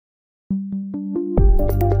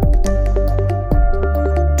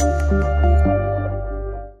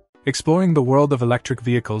Exploring the world of electric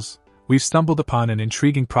vehicles, we've stumbled upon an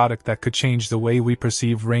intriguing product that could change the way we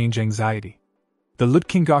perceive range anxiety. The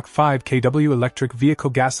LeTkingok 5KW electric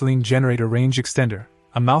vehicle gasoline generator range extender,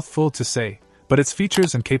 a mouthful to say, but its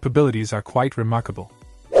features and capabilities are quite remarkable.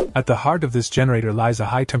 At the heart of this generator lies a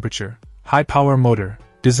high-temperature, high-power motor,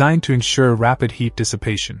 designed to ensure rapid heat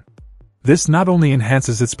dissipation. This not only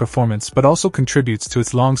enhances its performance but also contributes to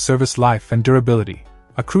its long service life and durability,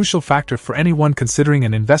 a crucial factor for anyone considering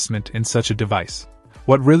an investment in such a device.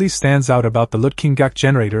 What really stands out about the LeTkingok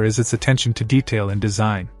generator is its attention to detail and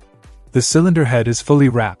design. The cylinder head is fully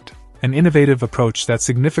wrapped, an innovative approach that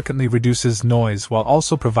significantly reduces noise while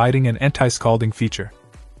also providing an anti-scalding feature.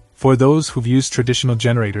 For those who've used traditional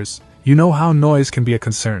generators, you know how noise can be a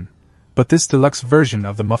concern, but this deluxe version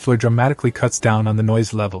of the muffler dramatically cuts down on the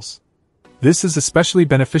noise levels. This is especially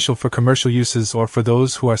beneficial for commercial uses or for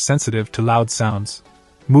those who are sensitive to loud sounds.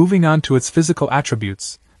 Moving on to its physical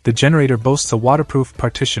attributes, the generator boasts a waterproof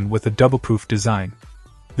partition with a double-proof design.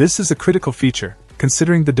 This is a critical feature,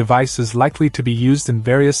 considering the device is likely to be used in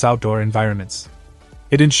various outdoor environments.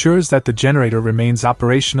 It ensures that the generator remains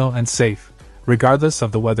operational and safe, regardless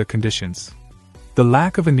of the weather conditions. The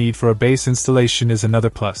lack of a need for a base installation is another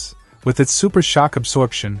plus, with its super shock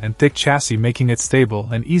absorption and thick chassis making it stable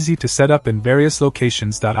and easy to set up in various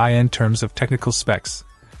locations. In terms of technical specs,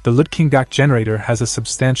 the LeTkingok generator has a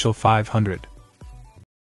substantial 500.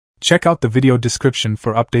 Check out the video description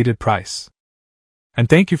for updated price. And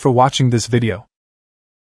thank you for watching this video.